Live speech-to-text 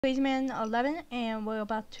Policeman 11, and we're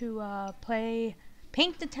about to play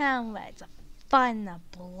Paint the Town Red. It's a fun,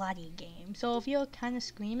 bloody game. So if you're kind of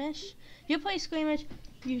squeamish, if you play squeamish,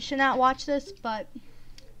 you should not watch this. But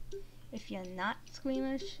if you're not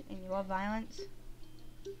squeamish and you love violence,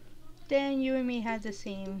 then you and me have the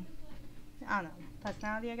same, I don't know,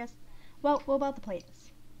 personality, I guess. Well, we're about to play this.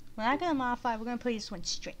 We're not gonna modify. We're gonna play this one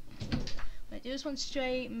straight. We're gonna do this one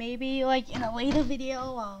straight. Maybe like in a later video,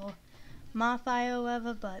 I'll modify or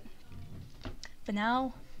whatever, but for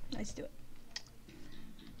now, let's do it.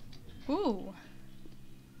 Ooh.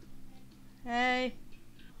 Hey.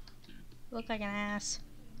 Look like an ass.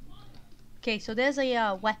 Okay, so there's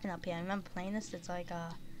a weapon up here. I remember playing this. It's like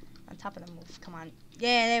on top of the roof. Come on.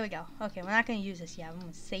 Yeah, there we go. Okay, we're not gonna use this yet. I'm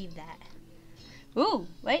gonna save that. Ooh,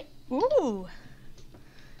 wait. Ooh.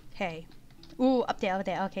 Okay. Ooh, up there, over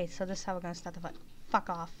there. Okay, so this is how we're gonna start the fight. Fuck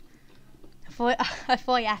off. I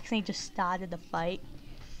thought I accidentally just started the fight.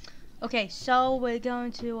 Okay, so we're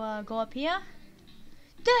going to go up here.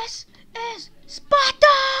 This is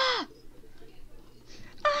Sparta!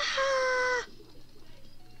 Ah!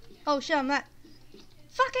 Oh shit, I'm not.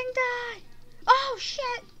 Fucking die! Oh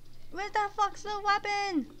shit! Where the fuck's the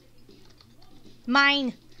weapon?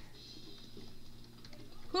 Mine!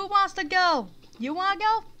 Who wants to go? You wanna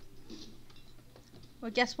go?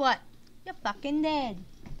 Well, guess what? You're fucking dead.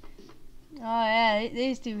 Oh yeah,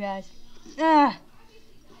 these two guys. Die!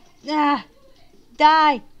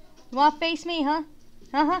 You wanna face me, huh?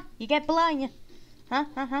 You get blood in you.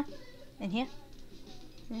 In here?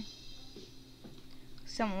 Yeah.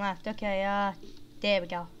 Someone left. Okay, there we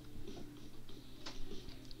go.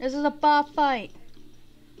 This is a bar fight.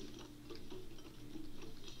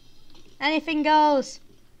 Anything goes.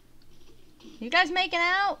 You guys making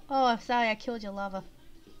out? Oh, sorry, I killed your lover.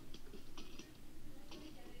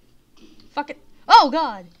 Fuck it. Oh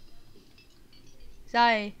God.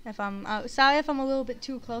 Sorry if I'm a little bit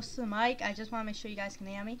too close to the mic. I just want to make sure you guys can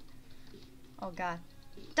hear me. Oh God.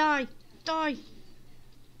 Die. I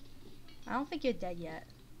don't think you're dead yet.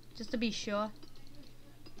 Just to be sure.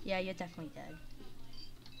 Yeah, you're definitely dead.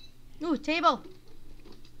 Ooh, table.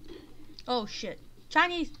 Oh shit.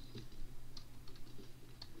 Chinese.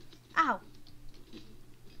 Ow.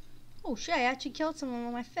 Oh shit, I actually killed someone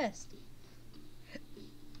with my fist.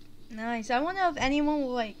 Nice. I wonder if anyone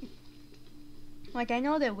will like I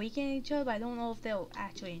know they're weakening each other, but I don't know if they'll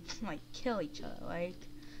actually like kill each other. Like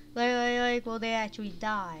will they actually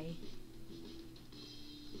die?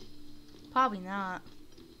 Probably not.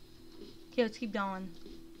 Okay, let's keep going.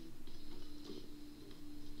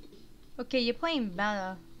 Okay, you're playing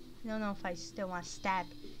better. I don't know if I still want to stab.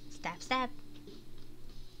 Stab.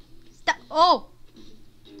 Oh!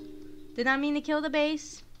 Did not mean to kill the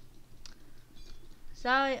base.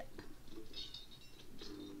 Sorry.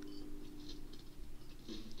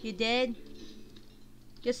 You did?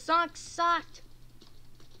 Your song sucked.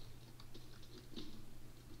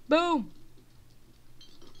 Boom.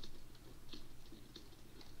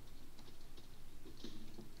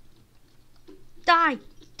 Die.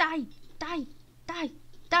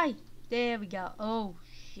 There we go. Oh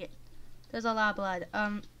shit. There's a lot of blood.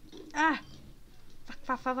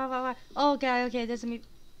 Fuck. Oh god, okay, there's me.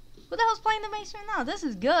 Who the hell's playing the bass right now? This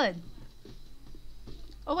is good.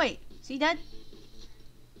 Oh wait, is he dead?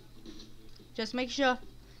 Just make sure.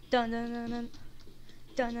 Dun.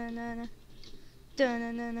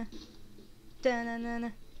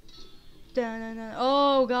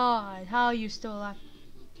 Oh god, how are you still alive?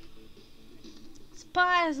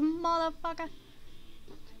 Spies, motherfucker.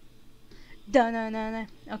 Dun.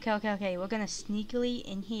 Okay. We're gonna sneakily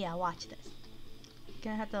in here. Watch this.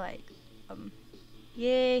 Gonna have to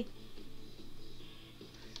yay.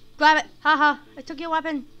 Grab it. Haha. I took your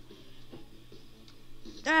weapon.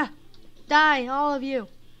 Die, all of you.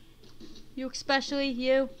 You especially,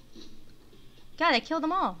 you. God, I killed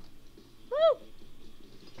them all. Woo!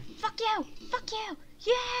 Fuck you!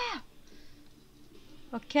 Yeah!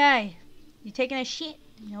 Okay. You taking a shit?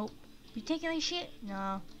 Nope. You taking a shit?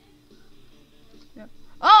 No.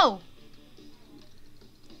 Oh!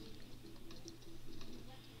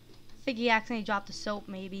 I think he accidentally dropped the soap,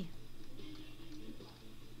 maybe.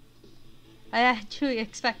 I actually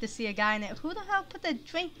expect to see a guy in there. Who the hell put the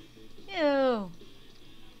drink? Ew.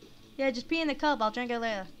 Yeah, just pee in the cup. I'll drink it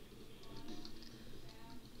later.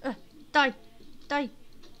 Die.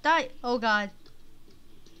 Oh God.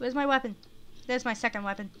 Where's my weapon? There's my second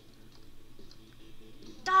weapon.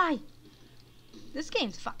 Die. This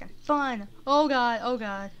game's fucking fun. Oh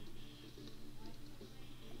God.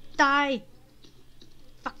 Die.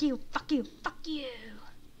 Fuck you.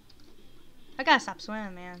 I gotta stop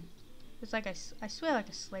swearing, man. It's like I swear like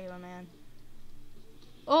a slaver, man.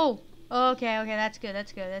 Oh, okay, okay, that's good,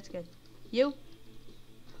 that's good, that's good. You?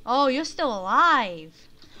 Oh, you're still alive.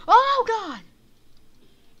 Oh, God!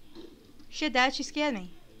 Shit, that actually scared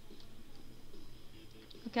me.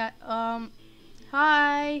 Okay,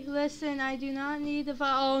 hi, listen, I do not need the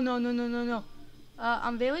oh, no, no, no, no, no.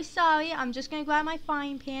 I'm really sorry, I'm just gonna grab my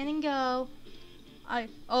frying pan and go.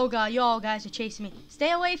 Oh, God, you all guys are chasing me.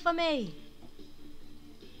 Stay away from me.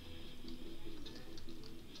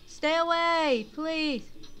 Stay away, please.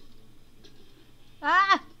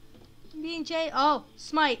 Ah! I'm being chased. Oh,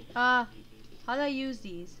 smite. How do I use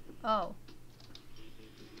these? Oh.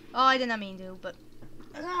 Oh, I did not mean to, but.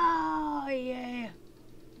 Oh, yeah.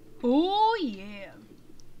 Oh, yeah.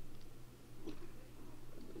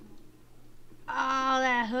 Oh,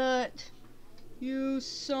 that hurt. You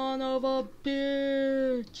son of a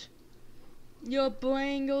bitch. Your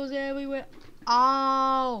brain goes everywhere.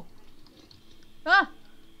 Ow. Ah!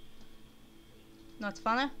 No, it's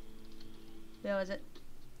funny. Where was it?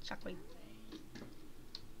 Shockwave.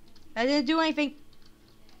 I didn't do anything.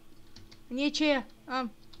 I need a chair.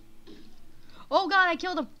 Oh, God, I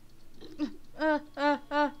killed him.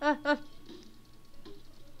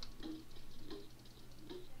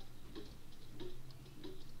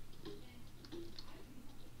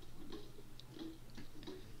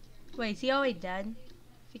 Wait, is he already dead?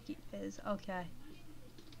 I think he is. Okay.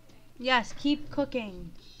 Yes, keep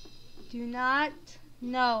cooking. Do not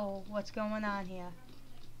know what's going on here.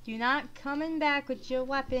 Do not come in back with your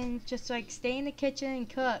weapons. Just like stay in the kitchen and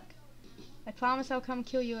cook. I promise I'll come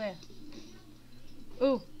kill you there.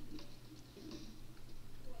 Ooh.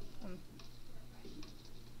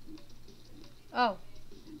 Oh.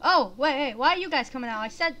 Oh, wait, why are you guys coming out?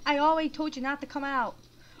 I already told you not to come out.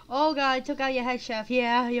 Oh, God, I took out your head chef.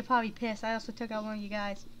 Yeah, you're probably pissed. I also took out one of you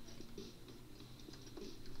guys.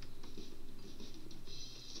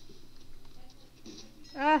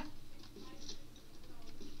 Ah.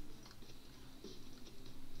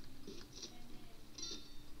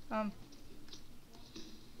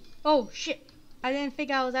 Oh, shit. I didn't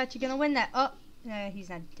think I was actually gonna win that. Oh, nah, he's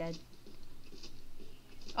not dead.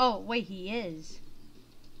 Oh, wait, he is.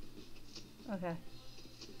 Okay.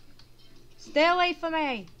 Stay away from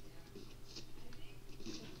me.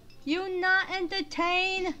 You not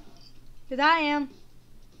entertain? Cause I am.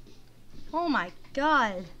 Oh my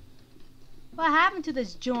God. What happened to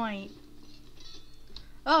this joint?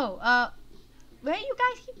 Oh, where you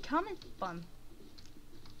guys keep coming from?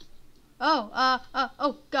 Oh,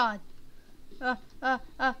 oh God.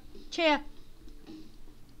 Chair.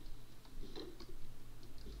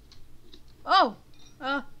 Oh,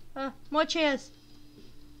 more chairs.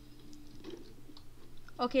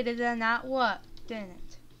 Okay, did that not work, didn't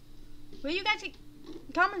it? Where you guys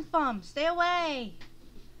coming from? Stay away.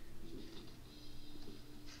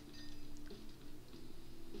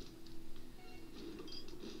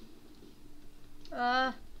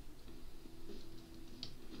 Ow,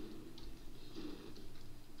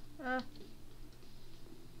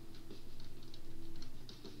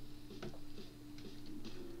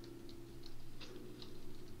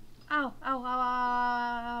 ow, ow,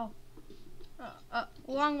 ow, ow.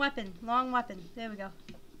 Long weapon, long weapon. There we go.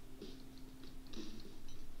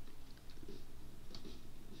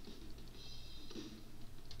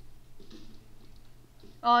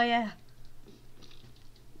 Oh, yeah.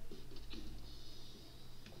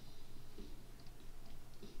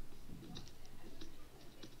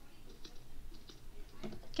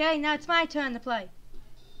 Okay, now it's my turn to play.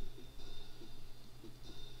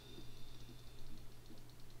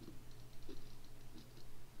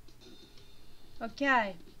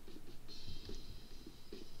 Okay.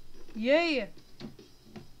 Yeah.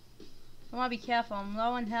 I want to be careful. I'm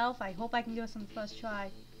low on health. I hope I can do this on the first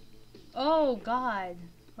try. Oh, God.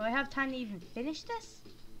 Will I have time to even finish this?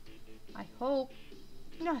 I hope.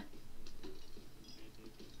 No.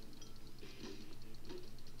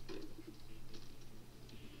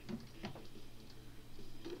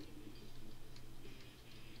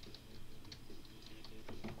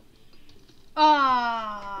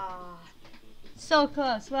 Ah, so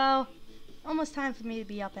close. Well, almost time for me to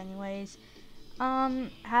be up anyways.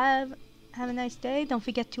 Have a nice day. Don't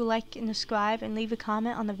forget to like and subscribe and leave a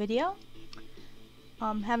comment on the video.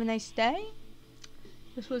 Have a nice day.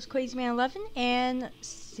 This was Crazy Man 11 and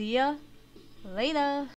see ya later.